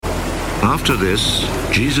After this,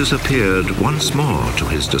 Jesus appeared once more to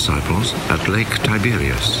his disciples at Lake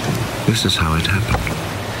Tiberias. This is how it happened.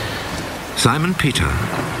 Simon Peter,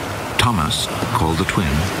 Thomas, called the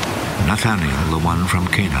twin, Nathanael, the one from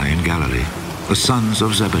Cana in Galilee, the sons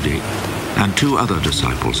of Zebedee, and 2 other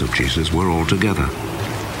disciples of Jesus were all together.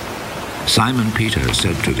 Simon Peter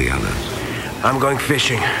said to the others, "I'm going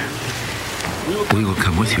fishing." "We will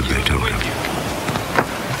come with you," they told him.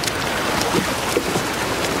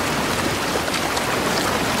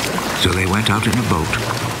 So they went out in a boat,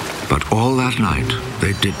 but all that night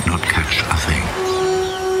they did not catch a thing.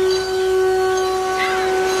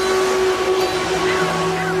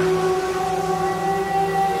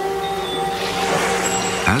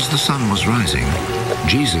 As the sun was rising,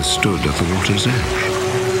 Jesus stood at the water's edge,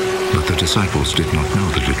 but the disciples did not know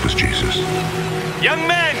that it was Jesus. "Young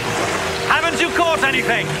men, haven't you caught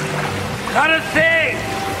anything?" Not a thing!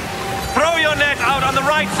 "Throw your net out on the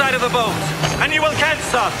right side of the boat, and you will catch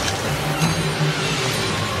some."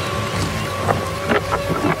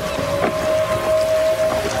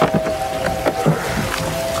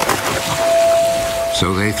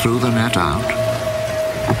 So they threw the net out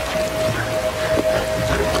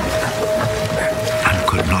and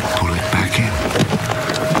could not pull it back in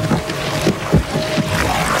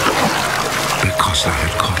because they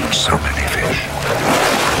had caught so many fish.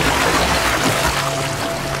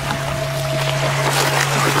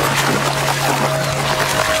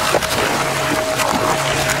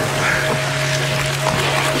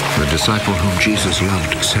 The disciple whom Jesus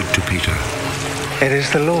loved said to Peter, It is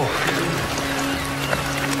the Lord.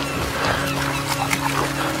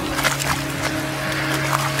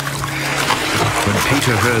 When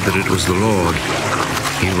Peter heard that it was the Lord,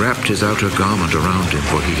 he wrapped his outer garment around him,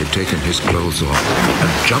 for he had taken his clothes off,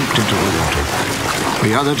 and jumped into the water.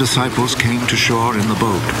 The other disciples came to shore in the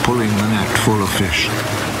boat, pulling the net full of fish.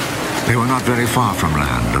 They were not very far from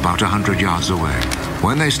land, about 100 yards away.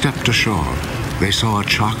 When they stepped ashore, they saw a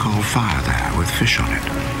charcoal fire there with fish on it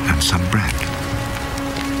and some bread.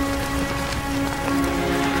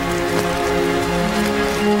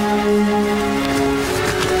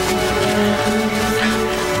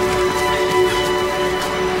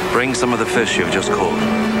 Bring some of the fish you've just caught.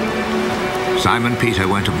 Simon Peter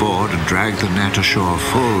went aboard and dragged the net ashore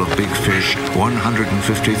full of big fish,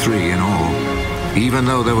 153 in all. Even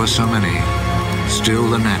though there were so many, still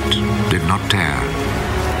the net did not tear.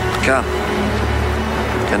 Come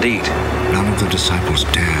and eat. None of the disciples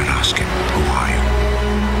dared ask him, "Who are you?"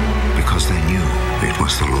 because they knew it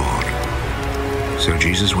was the Lord. So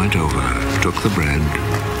Jesus went over, took the bread,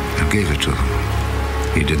 and gave it to them.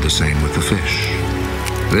 He did the same with the fish.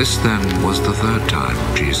 This then was the 3rd time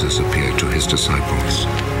Jesus appeared to his disciples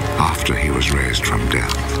after he was raised from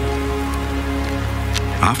death.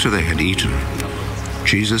 After they had eaten,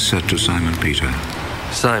 Jesus said to Simon Peter,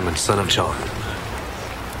 Simon, son of John,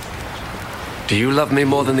 do you love me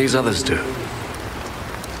more than these others do?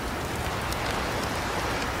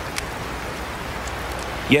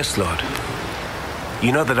 Yes, Lord.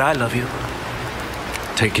 You know that I love you.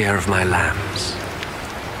 Take care of my lambs.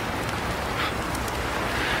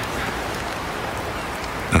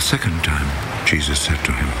 A 2nd time, Jesus said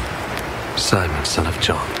to him, Simon, son of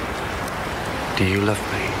John, do you love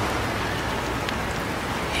me?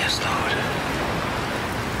 Yes, Lord.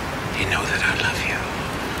 You know that I love you.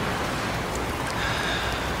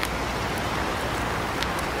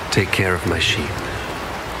 Take care of my sheep.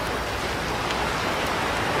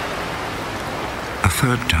 A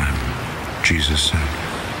 3rd time, Jesus said,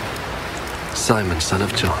 Simon, son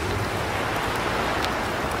of John,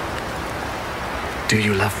 do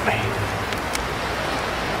you love me?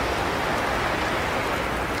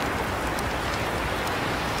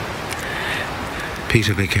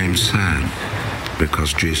 Peter became sad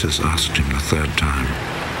because Jesus asked him the 3rd time,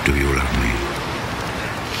 "Do you love me?"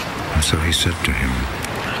 And so he said to him,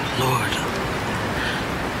 Lord,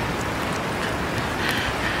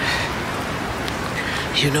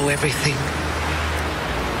 you know everything.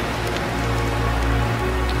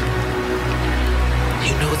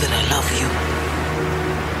 You know that I love you.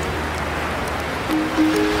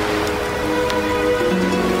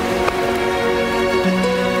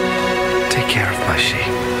 Take care of my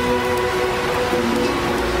sheep.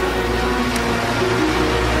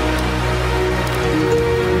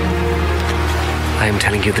 I am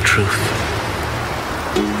telling you the truth.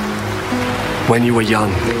 When you were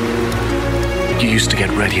young, you used to get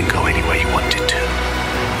ready and go anywhere you wanted to.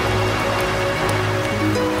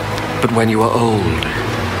 But when you are old,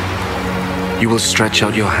 you will stretch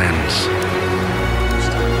out your hands,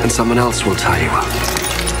 and someone else will tie you up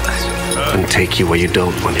and take you where you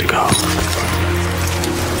don't want to go.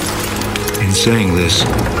 saying this,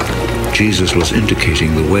 Jesus was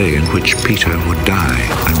indicating the way in which Peter would die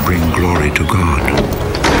and bring glory to God.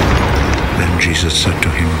 Then Jesus said to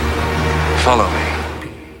him, Follow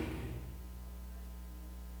me.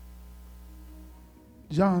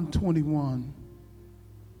 John 21,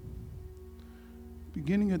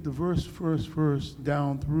 beginning at the first verse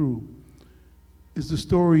down through, is the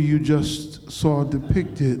story you just saw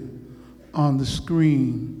depicted on the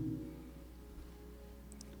screen.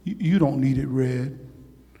 You don't need it read.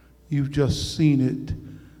 You've just seen it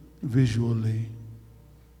visually.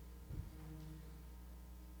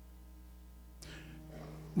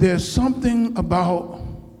 There's something about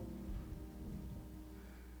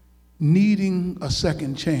needing a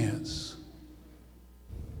second chance.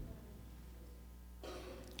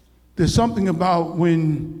 There's something about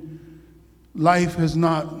when life has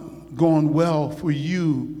not gone well for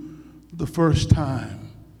you the first time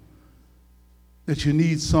that you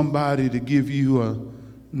need somebody to give you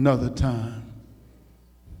another time.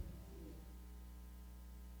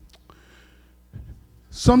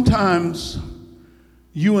 Sometimes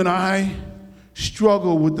you and I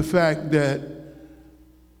struggle with the fact that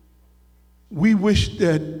we wish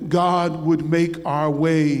that God would make our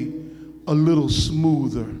way a little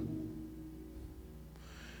smoother.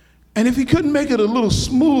 And if he couldn't make it a little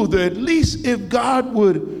smoother, at least if God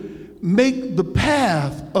would make the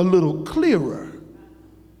path a little clearer.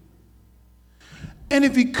 And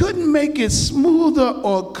if he couldn't make it smoother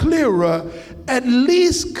or clearer, at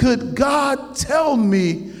least could God tell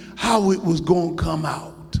me how it was going to come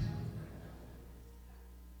out?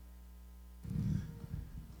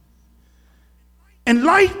 And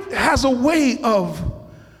life has a way of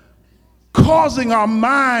causing our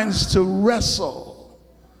minds to wrestle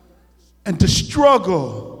and to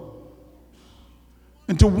struggle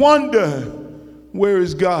and to wonder, where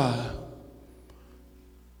is God?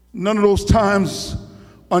 None of those times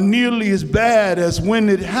are nearly as bad as when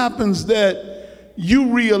it happens that you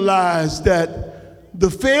realize that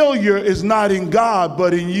the failure is not in God,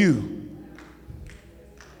 but in you.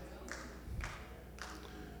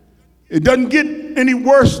 It doesn't get any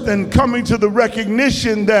worse than coming to the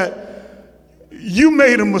recognition that you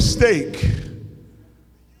made a mistake,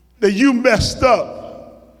 that you messed up,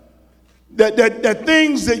 that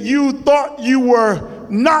things that you thought you were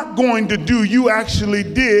not going to do, you actually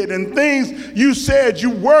did, and things you said you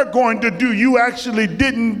were going to do, you actually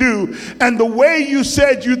didn't do, and the way you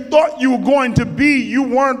said you thought you were going to be, you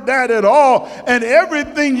weren't that at all, and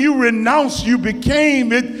everything you renounced, you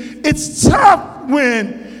became. It's tough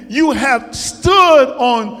when you have stood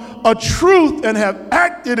on a truth and have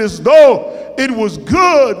acted as though it was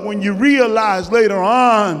good, when you realize later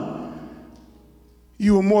on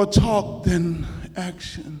you were more talk than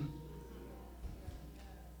action.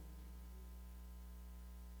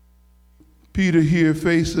 Peter here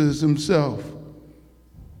faces himself.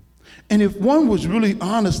 And if one was really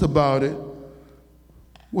honest about it,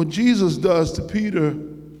 what Jesus does to Peter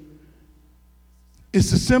is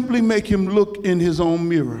to simply make him look in his own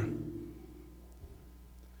mirror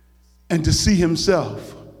and to see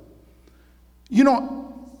himself. You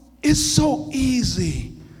know, it's so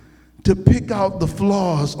easy to pick out the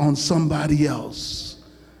flaws on somebody else.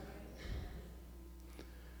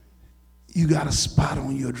 You got a spot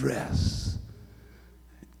on your dress.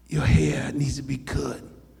 Your hair needs to be cut.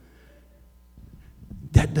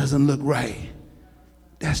 That doesn't look right.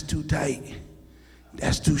 That's too tight.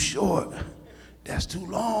 That's too short. That's too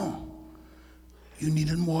long. You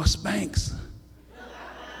needed more Spanx.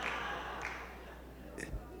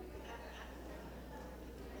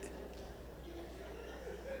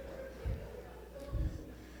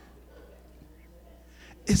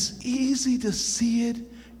 It's easy to see it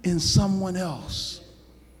in someone else,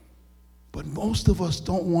 but most of us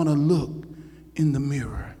don't want to look in the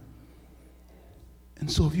mirror. And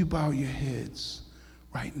so if you bow your heads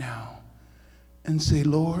right now and say,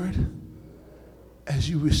 Lord, as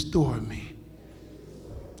you restore me,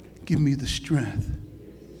 give me the strength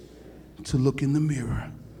to look in the mirror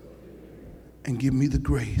and give me the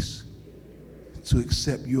grace to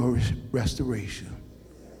accept your restoration.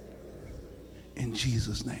 In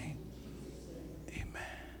Jesus' name, amen.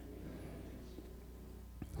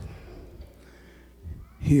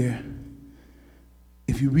 Here,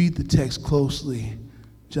 if you read the text closely,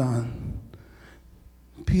 John,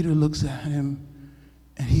 Peter looks at him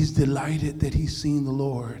and he's delighted that he's seen the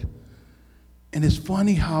Lord. And it's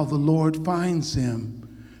funny how the Lord finds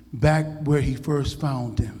him back where he first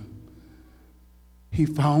found him. He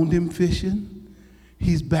found him fishing.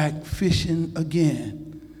 He's back fishing again.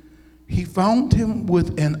 He found him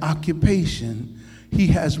with an occupation. he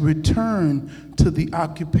has returned to the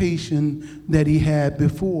occupation that he had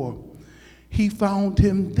before. He found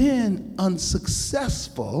him then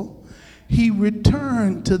unsuccessful. He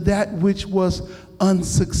returned to that which was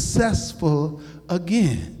unsuccessful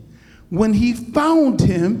again. When he found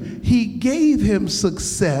him, he gave him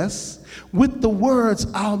success with the words,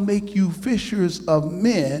 "I'll make you fishers of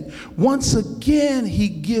men." Once again, he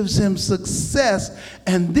gives him success,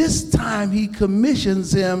 and this time he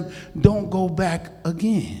commissions him, "Don't go back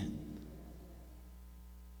again."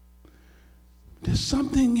 There's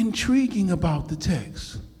something intriguing about the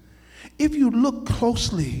text. If you look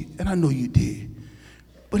closely, and I know you did,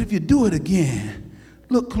 but if you do it again,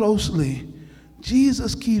 look closely,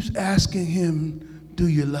 Jesus keeps asking him, "Do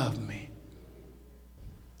you love me?"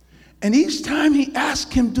 And each time he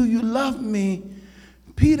asks him, "Do you love me?"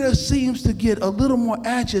 Peter seems to get a little more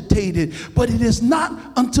agitated, but it is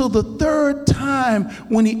not until the third time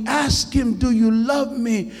when he asks him, "Do you love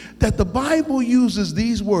me?" that the Bible uses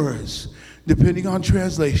these words, depending on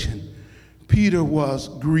translation. Peter was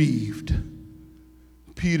grieved.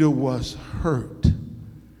 Peter was hurt.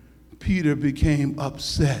 Peter became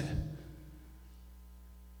upset.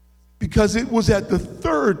 Because it was at the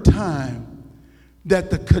third time that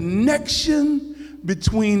the connection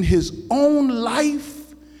between his own life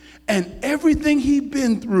and everything he'd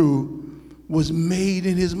been through was made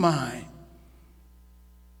in his mind.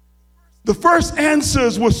 The first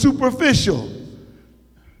answers were superficial.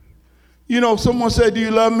 You know, someone said, "Do you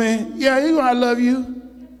love me?" "Yeah, you know I love you."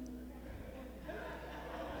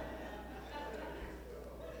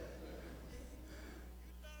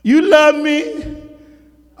 "You love me?"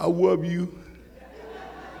 "I love you."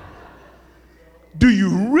 "Do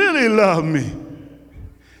you really love me?"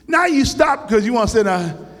 Now you stop because you want to say,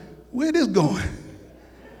 "Now, where this going?"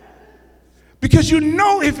 Because you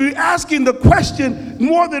know if you're asking the question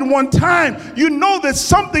more than one time, you know that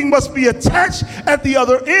something must be attached at the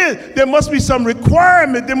other end. There must be some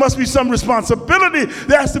requirement. There must be some responsibility.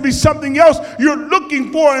 There has to be something else you're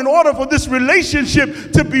looking for in order for this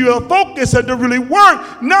relationship to be a focus and to really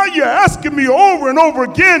work. Now you're asking me over and over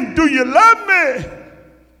again, "Do you love me?"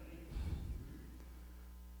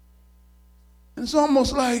 And it's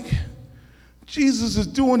almost like Jesus is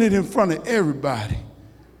doing it in front of everybody.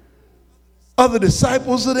 Other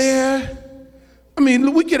disciples are there. I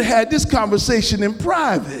mean, we could have had this conversation in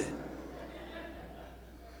private.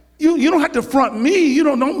 You don't have to front me. You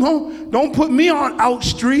don't put me on out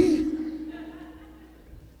street.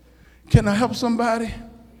 Can I help somebody?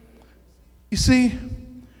 You see,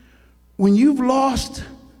 when you've lost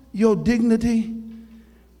your dignity,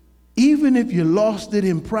 even if you lost it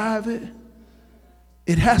in private,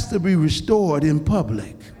 it has to be restored in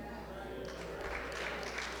public.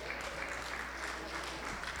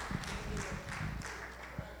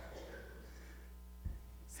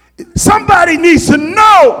 Somebody needs to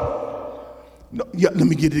know. No, yeah, let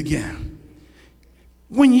me get it again.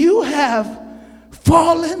 When you have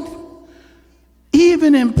fallen,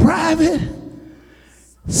 even in private,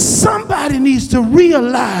 somebody needs to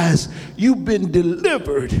realize you've been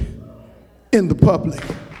delivered in the public.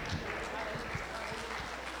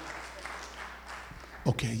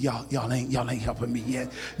 Okay, y'all ain't helping me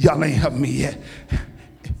yet. Y'all ain't helping me yet.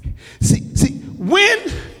 See, when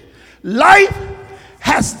life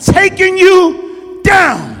has taken you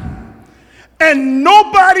down and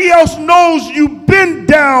nobody else knows you've been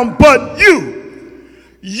down but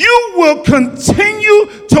you will continue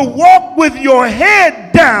to walk with your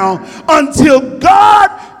head down until God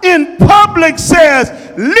in public says,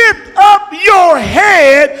 "Lift up your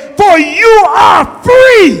head, for you are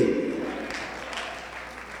free."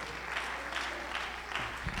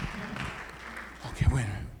 Okay, wait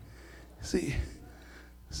a minute.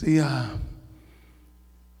 See,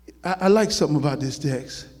 I like something about this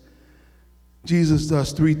text. Jesus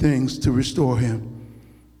does three things to restore him.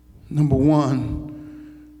 Number one,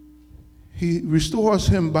 he restores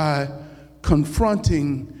him by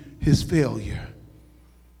confronting his failure.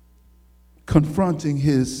 Confronting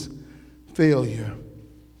his failure.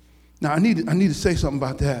 Now, I need to say something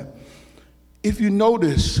about that. If you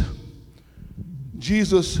notice,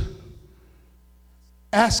 Jesus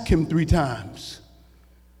asked him 3 times.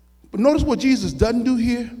 But notice what Jesus doesn't do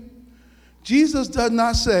here. Jesus does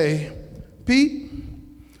not say, "Pete,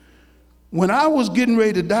 when I was getting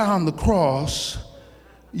ready to die on the cross,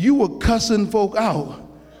 you were cussing folk out,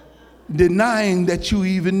 denying that you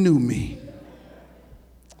even knew me.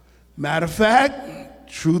 Matter of fact,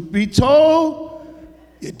 truth be told,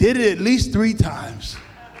 you did it at least 3 times.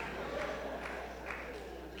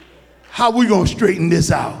 How we gonna straighten this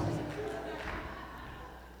out?"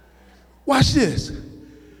 Watch this.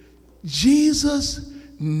 Jesus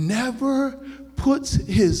never puts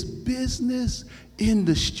his business in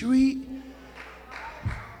the street.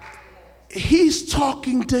 He's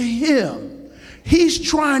talking to him. He's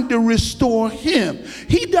trying to restore him.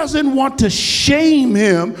 He doesn't want to shame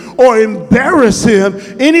him or embarrass him.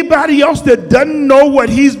 Anybody else that doesn't know what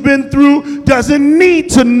he's been through doesn't need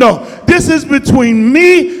to know. This is between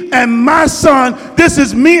me and my son. This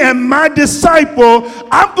is me and my disciple.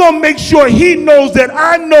 I'm going to make sure he knows that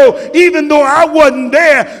I know even though I wasn't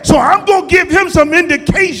there. So I'm going to give him some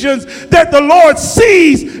indications that the Lord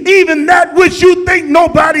sees even that which you think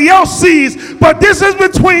nobody else sees. But this is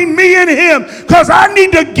between me and him, because I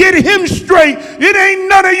need to get him straight. It ain't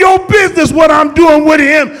none of your business what I'm doing with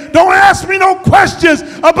him. Don't ask me no questions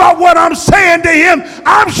about what I'm saying to him.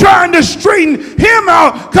 I'm trying to straighten him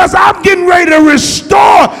out because I'm getting ready to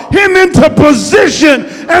restore him into position,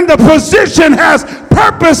 and the position has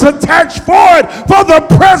purpose attached for it for the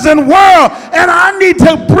present world, and I need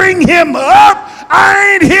to bring him up.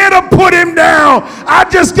 I ain't here to put him down. I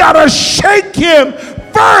just gotta shake him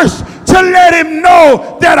first to let him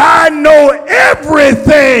know that I know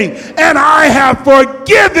everything and I have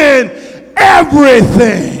forgiven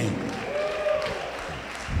everything.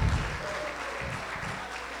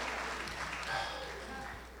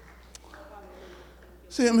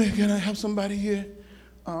 See, can I have somebody here?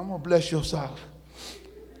 I'm gonna bless your side.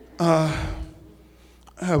 I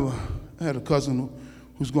had a cousin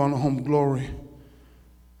who's going to Home Glory,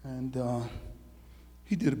 and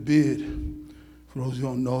he did a bid. For those who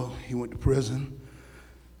don't know, he went to prison.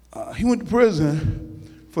 He went to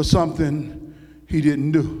prison for something he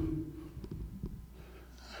didn't do.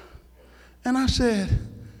 And I said,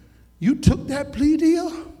 "You took that plea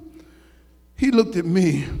deal?" He looked at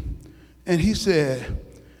me and he said,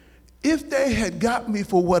 "If they had got me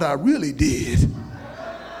for what I really did,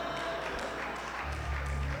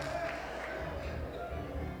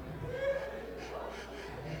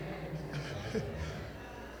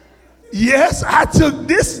 yes, I took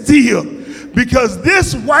this deal because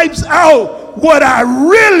this wipes out what I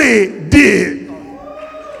really did."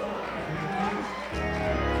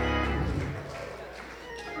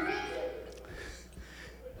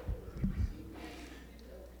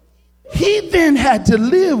 He then had to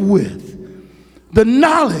live with the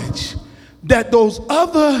knowledge that those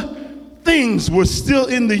other things were still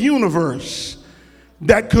in the universe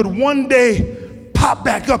that could one day pop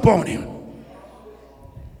back up on him.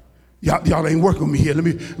 Y'all ain't working with me here. Let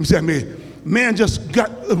me say, man just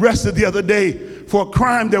got arrested the other day for a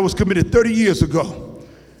crime that was committed 30 years ago.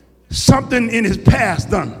 Something in his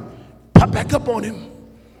past done pop back up on him.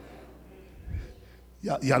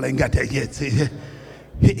 Y'all ain't got that yet. See?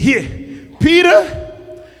 Here, Peter,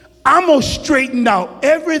 I'm going to straighten out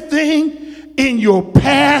everything in your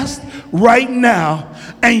past right now,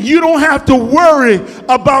 and you don't have to worry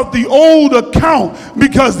about the old account,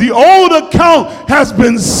 because the old account has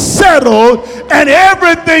been settled and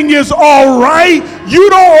everything is all right. You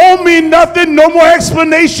don't owe me nothing. No more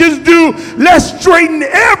explanations due. Let's straighten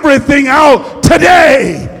everything out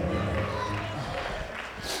today.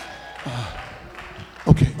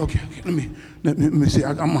 Okay. Let me see.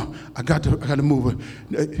 I got to move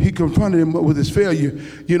it. He confronted him with his failure.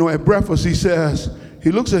 You know, at breakfast, he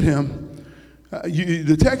looks at him.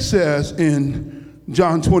 The text says in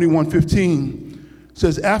John 21:15,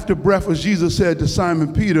 says, after breakfast, Jesus said to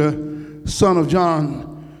Simon Peter, son of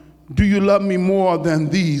John, do you love me more than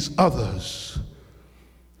these others?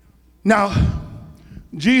 Now,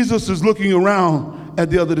 Jesus is looking around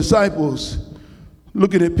at the other disciples,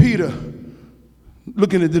 looking at Peter,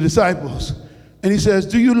 looking at the disciples, and he says,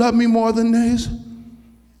 do you love me more than these?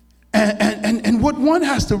 And what one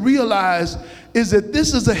has to realize is that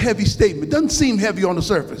this is a heavy statement. It doesn't seem heavy on the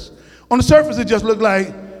surface. On the surface, it just looked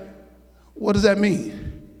like, what does that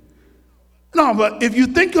mean? No, but if you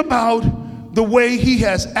think about the way he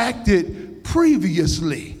has acted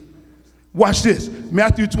previously, watch this.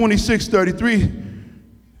 Matthew 26:33,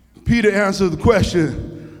 Peter answered the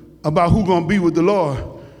question about who's going to be with the Lord.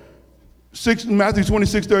 Matthew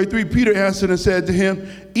 26:33, Peter answered and said to him,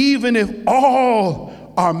 even if all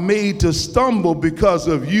are made to stumble because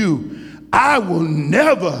of you, I will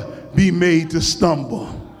never be made to stumble.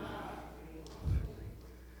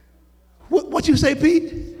 What you say,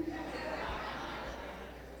 Pete?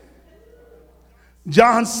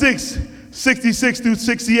 John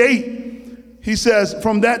 6:66-68, he says,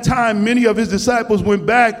 from that time many of his disciples went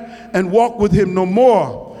back and walked with him no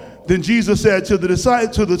more. Then Jesus said to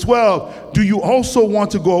the 12, do you also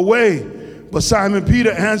want to go away? But Simon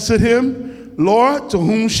Peter answered him, Lord, to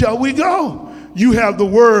whom shall we go? You have the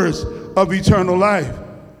words of eternal life.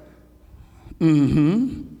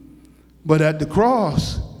 But at the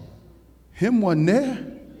cross, him wasn't there.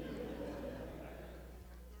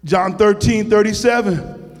 John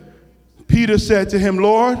 13:37, Peter said to him,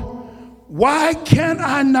 Lord, why can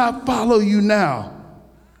I not follow you now?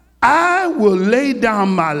 I will lay down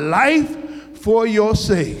my life for your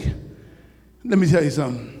sake. Let me tell you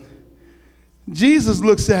something. Jesus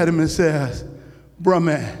looks at him and says, bruh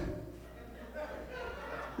man,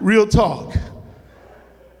 real talk,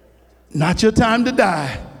 not your time to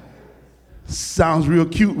die. Sounds real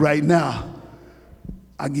cute right now.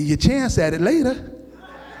 I'll give you a chance at it later.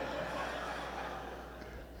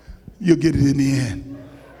 You'll get it in the end.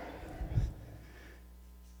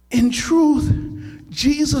 In truth,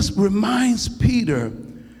 Jesus reminds Peter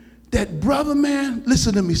that, brother man,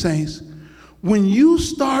 listen to me, saints, when you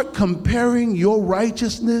start comparing your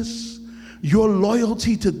righteousness, your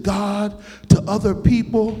loyalty to God, to other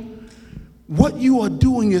people, what you are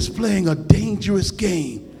doing is playing a dangerous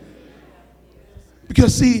game.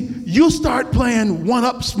 Because see, you start playing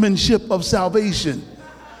one-upsmanship of salvation.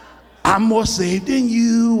 I'm more saved than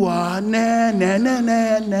you are, nah, nah, nah,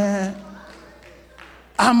 nah, nah.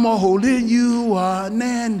 I'm more holy than you are,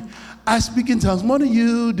 nah. I speak in tongues more than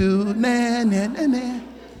you do, nah, nah, nah, nah.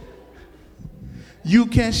 You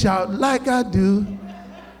can't shout like I do.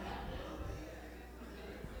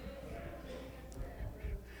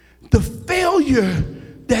 The failure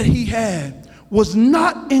that he had was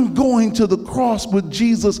not in going to the cross with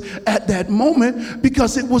Jesus at that moment,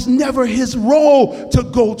 because it was never his role to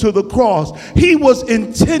go to the cross. He was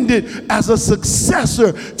intended as a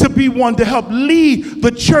successor to be one to help lead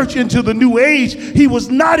the church into the new age. He was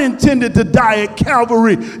not intended to die at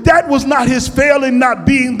Calvary. That was not his failing not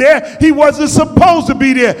being there. He wasn't supposed to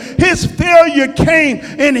be there. His failure came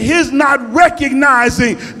in his not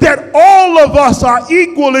recognizing that all of us are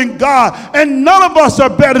equal in God and none of us are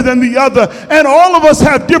better than the other. And all of us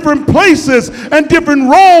have different places and different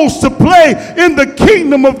roles to play in the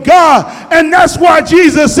kingdom of God. And that's why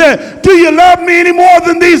Jesus said, do you love me any more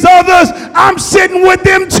than these others? I'm sitting with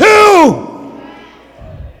them too.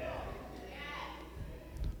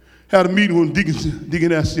 Had a meeting with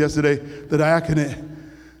Deaconess yesterday that I accompanied.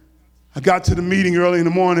 I got to the meeting early in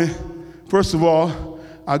the morning. First of all,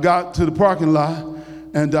 I got to the parking lot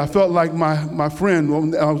and I felt like my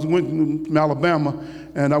friend. I went from Alabama,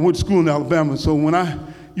 and I went to school in Alabama. So when I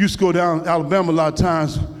used to go down Alabama a lot of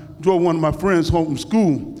times, drove one of my friends home from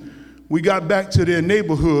school. We got back to their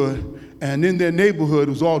neighborhood, and in their neighborhood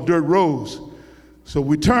it was all dirt roads. So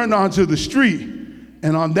we turned onto the street,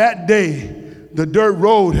 and on that day, the dirt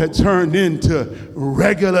road had turned into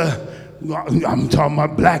regular, I'm talking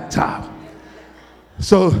about blacktop.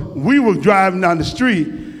 So we were driving down the street,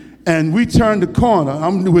 and we turned the corner.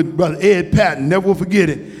 I'm with Brother Ed Patton, never will forget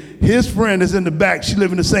it. His friend is in the back. She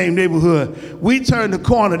live in the same neighborhood. We turned the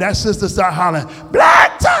corner. That sister started hollering,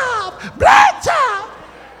 blacktop, blacktop.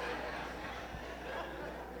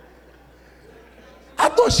 I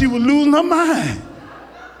thought she was losing her mind.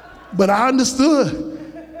 But I understood.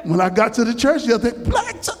 When I got to the church, the other day,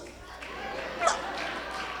 blacktop.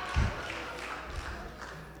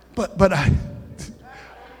 But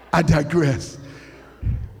I digress.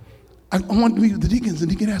 I wanted to meet with the deacons,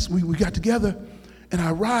 and the deacon asked me, we got together. And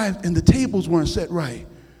I arrived, and the tables weren't set right.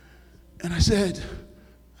 And I said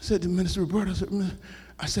to Minister Roberta,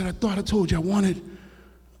 I thought I told you I wanted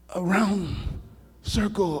a round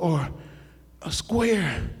circle or a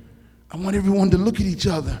square. I want everyone to look at each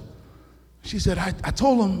other. She said, I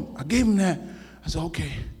told him, I gave him that. I said,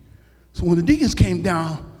 okay. So when the deacons came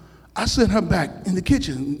down, I sent her back in the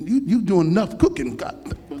kitchen. You doing enough cooking,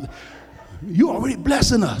 God. You already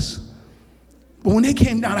blessing us. But when they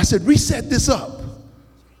came down, I said, reset this up.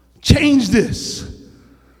 Change this.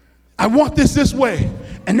 I want this way.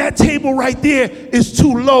 And that table right there is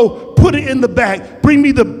too low. Put it in the back. Bring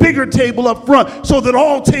me the bigger table up front so that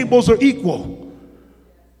all tables are equal.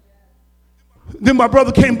 Then my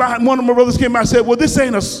brother came by, and one of my brothers came by and said, well, this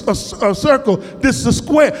ain't a circle, this is a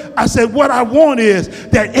square. I said, what I want is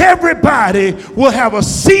that everybody will have a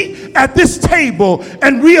seat at this table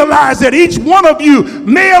and realize that each one of you,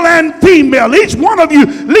 male and female, each one of you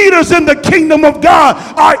leaders in the kingdom of God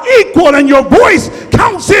are equal, and your voice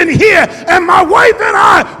counts in here. And my wife and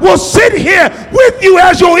I will sit here with you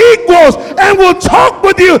as your equals, and we'll talk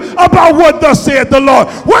with you about what thus saith the Lord.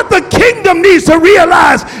 What the kingdom needs to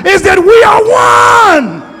realize is that we are one.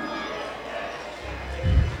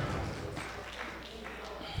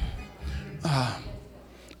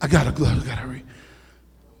 I gotta hurry.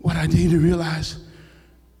 What I need to realize,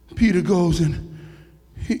 Peter goes and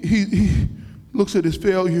he looks at his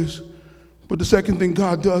failures, but the second thing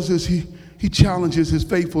God does is he challenges his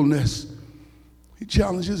faithfulness. He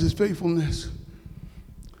challenges his faithfulness.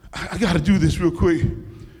 I got to do this real quick.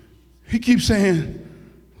 He keeps saying,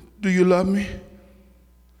 do you love me?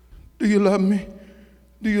 Do you love me?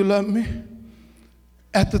 Do you love me?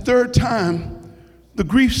 At the third time, the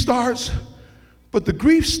grief starts, but the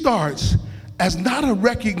grief starts as not a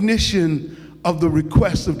recognition of the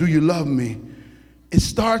request of do you love me? It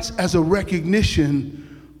starts as a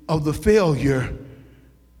recognition of the failure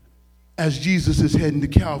as Jesus is heading to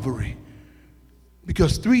Calvary.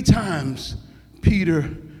 Because 3 times Peter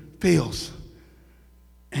fails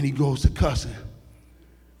and he goes to cussing.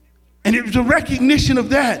 And it was a recognition of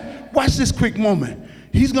that. Watch this quick moment.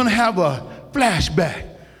 He's going to have a flashback.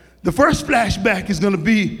 The first flashback is going to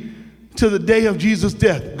be to the day of Jesus'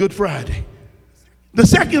 death, Good Friday. The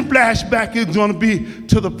second flashback is going to be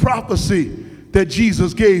to the prophecy that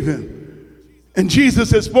Jesus gave him. And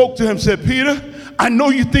Jesus had spoke to him, said, Peter, I know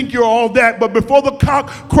you think you're all that, but before the cock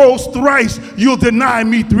crows thrice, you'll deny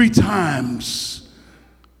me 3 times.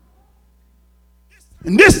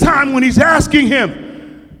 And this time when he's asking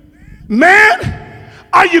him, man,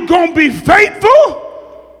 are you going to be faithful?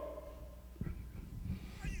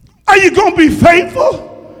 Are you going to be faithful?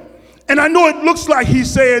 And I know it looks like he's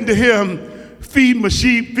saying to him, feed my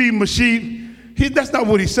sheep, feed my sheep. That's not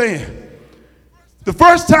what he's saying. The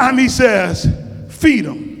first time he says, feed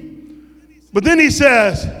them. But then he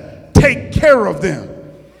says, take care of them.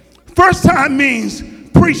 First time means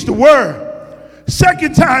preach the word.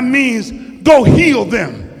 Second time means go heal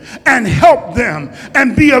them and help them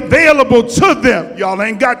and be available to them. Y'all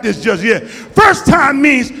ain't got this just yet. First time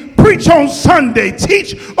means preach on Sunday,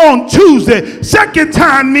 teach on Tuesday. Second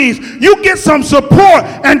time means you get some support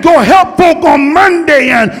and go help folk on Monday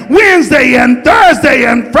and Wednesday and Thursday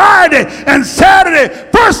and Friday and Saturday.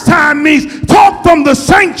 First time means talk from the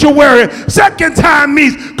sanctuary. Second time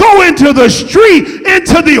means go into the street,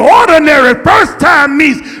 into the ordinary. First time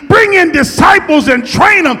means bring in disciples and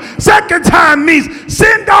train them. Second time means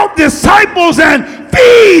send out disciples and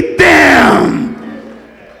feed them.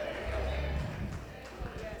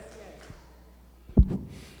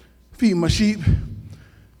 Feed my sheep,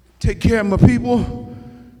 take care of my people.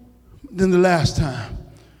 Then the last time,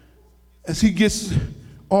 as he gets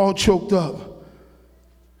all choked up,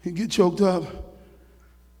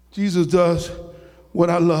 Jesus does what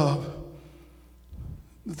I love.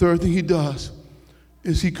 The third thing he does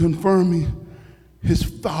is he confirming his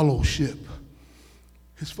fellowship.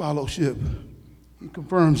 His fellowship. He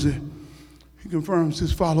confirms it. He confirms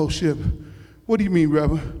his fellowship. What do you mean,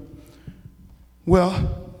 Reverend?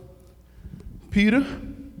 Well, Peter,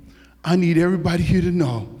 I need everybody here to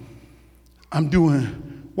know I'm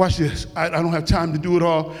doing, watch this, I don't have time to do it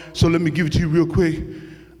all, so let me give it to you real quick.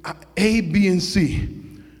 A, B, and C.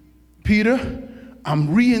 Peter,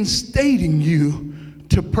 I'm reinstating you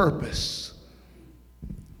to purpose.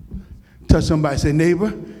 Touch somebody, say,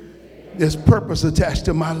 neighbor, there's purpose attached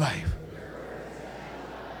to my life.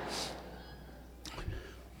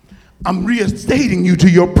 I'm reinstating you to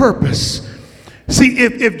your purpose. See,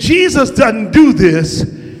 if Jesus doesn't do this,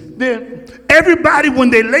 then everybody, when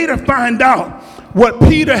they later find out what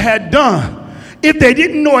Peter had done, if they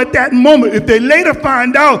didn't know at that moment, if they later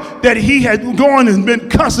find out that he had gone and been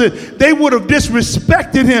cussing, they would have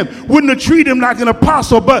disrespected him, wouldn't have treated him like an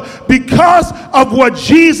apostle. But because of what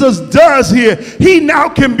Jesus does here, he now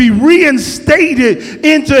can be reinstated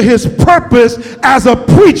into his purpose as a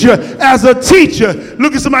preacher, as a teacher.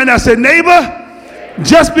 Look at somebody now and say, neighbor,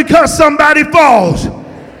 just because somebody falls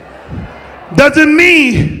doesn't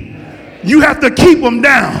mean you have to keep them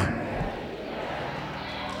down.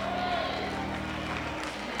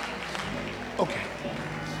 Okay.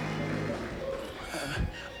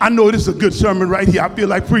 I know this is a good sermon right here. I feel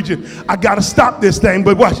like preaching. I got to stop this thing.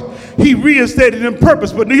 But watch. He reinstated him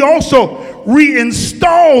purpose, but he also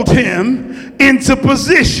reinstalled him into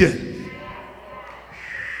position.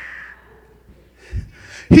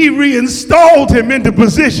 He reinstalled him into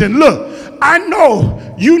position. Look, I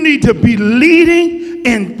know you need to be leading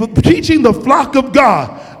and teaching the flock of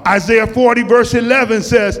God. Isaiah 40 verse 11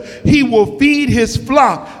 says, he will feed his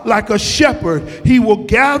flock like a shepherd. He will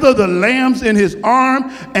gather the lambs in his arm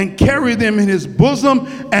and carry them in his bosom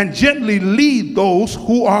and gently lead those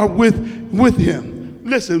who are with him.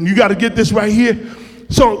 Listen, you got to get this right here.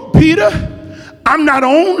 So Peter, I'm not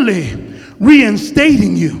only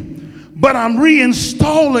reinstating you, but I'm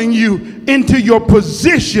reinstalling you into your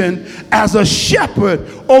position as a shepherd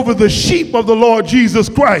over the sheep of the Lord Jesus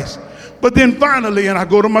Christ. But then finally, and I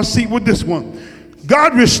go to my seat with this one,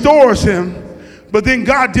 God restores him, but then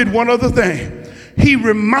God did one other thing. He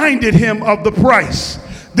reminded him of the price.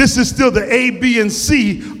 This is still the A, B, and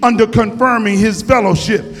C under confirming his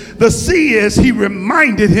fellowship. the C is he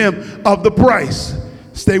reminded him of the price.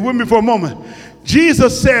 Stay with me for a moment.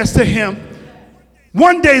 Jesus says to him,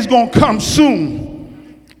 one day is going to come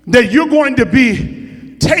soon that you're going to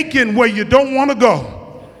be taken where you don't want to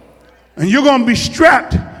go. And you're going to be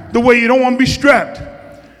strapped the way you don't want to be strapped.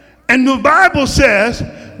 And the Bible says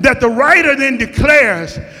that the writer then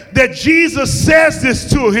declares that Jesus says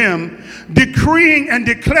this to him, decreeing and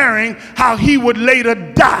declaring how he would later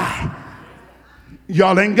die.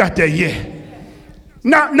 Y'all ain't got that yet.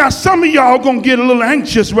 Now some of y'all gonna get a little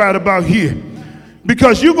anxious right about here,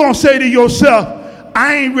 because you're gonna say to yourself,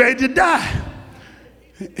 I ain't ready to die.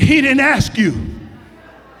 He didn't ask you.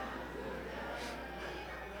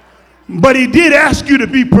 But he did ask you to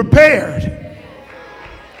be prepared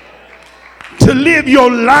to live your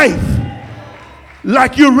life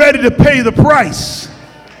like you're ready to pay the price.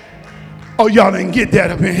 Oh, y'all didn't get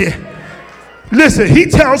that up in here. Listen, he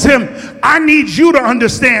tells him, I need you to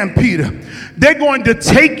understand, Peter. They're going to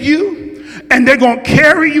take you and they're going to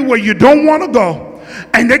carry you where you don't want to go.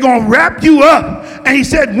 And they're going to wrap you up. And he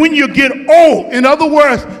said, when you get old, in other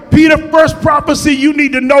words, Peter, first prophecy you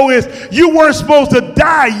need to know is you weren't supposed to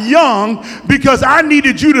die young, because I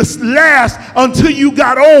needed you to last until you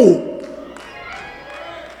got old.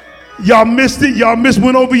 Y'all missed it. Y'all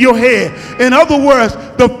went over your head. In other words,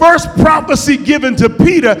 the first prophecy given to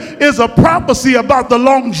Peter is a prophecy about the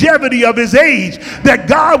longevity of his age, that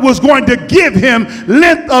God was going to give him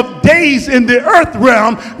length of days in the earth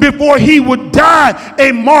realm before he would die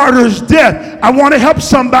a martyr's death. I want to help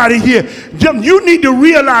somebody here. You need to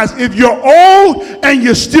realize if you're old and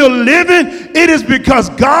you're still living, it is because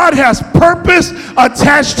God has purpose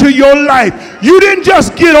attached to your life. You didn't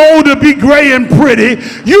just get old to be gray and pretty.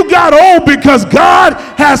 You got old because God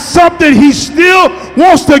has something he still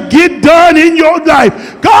wants to get done in your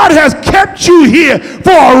life. God has kept you here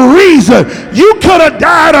for a reason. You could have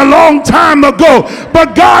died a long time ago,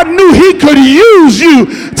 but God knew he could use you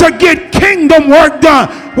to get kingdom work done.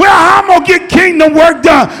 Well, I'm going to get kingdom work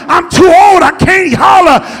done. I'm too old. I can't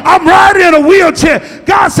holler. I'm riding in a wheelchair.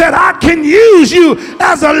 God said, I can use you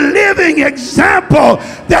as a living example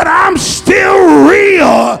that I'm still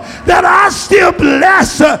real, that I still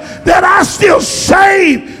bless, that I still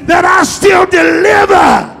save, that I still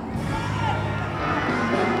deliver.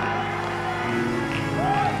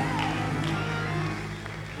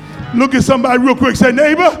 Look at somebody real quick. Say,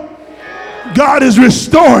 neighbor, God is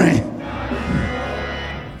restoring.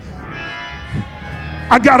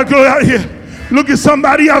 I gotta go out here. Look at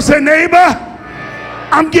somebody else. Say, neighbor,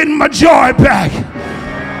 I'm getting my joy back.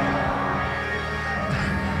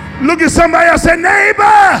 Look at somebody else. Say, neighbor,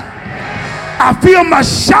 I feel my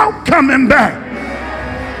shout coming back.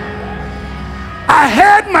 I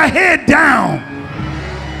had my head down,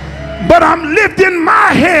 but I'm lifting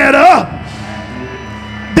my head up.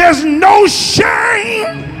 There's no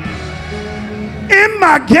shame in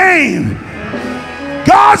my game.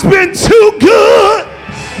 God's been too good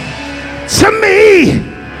to me,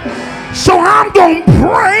 so I'm gonna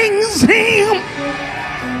praise him.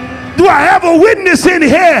 Do I have a witness in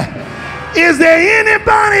here? Is there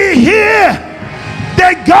anybody here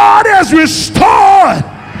that God has restored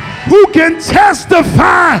who can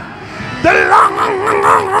testify the Lord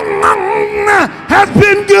has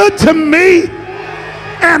been good to me,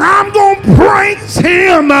 and I'm gonna praise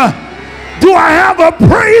him? Do I have a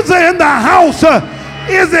praiser in the house?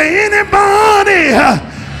 Is there anybody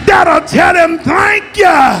that'll tell him thank you?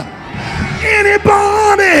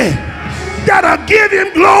 Anybody that'll give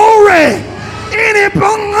him glory?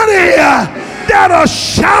 Anybody that'll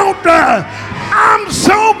shout, I'm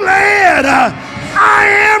so glad I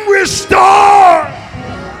am restored?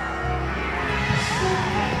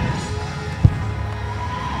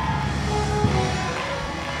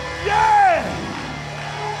 Yeah.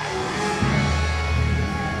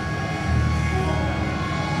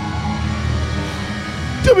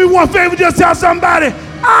 Do me one favor, just tell somebody,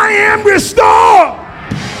 I am restored.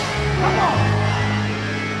 Come on.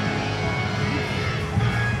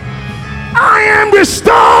 I am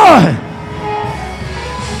restored.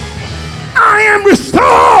 I am restored.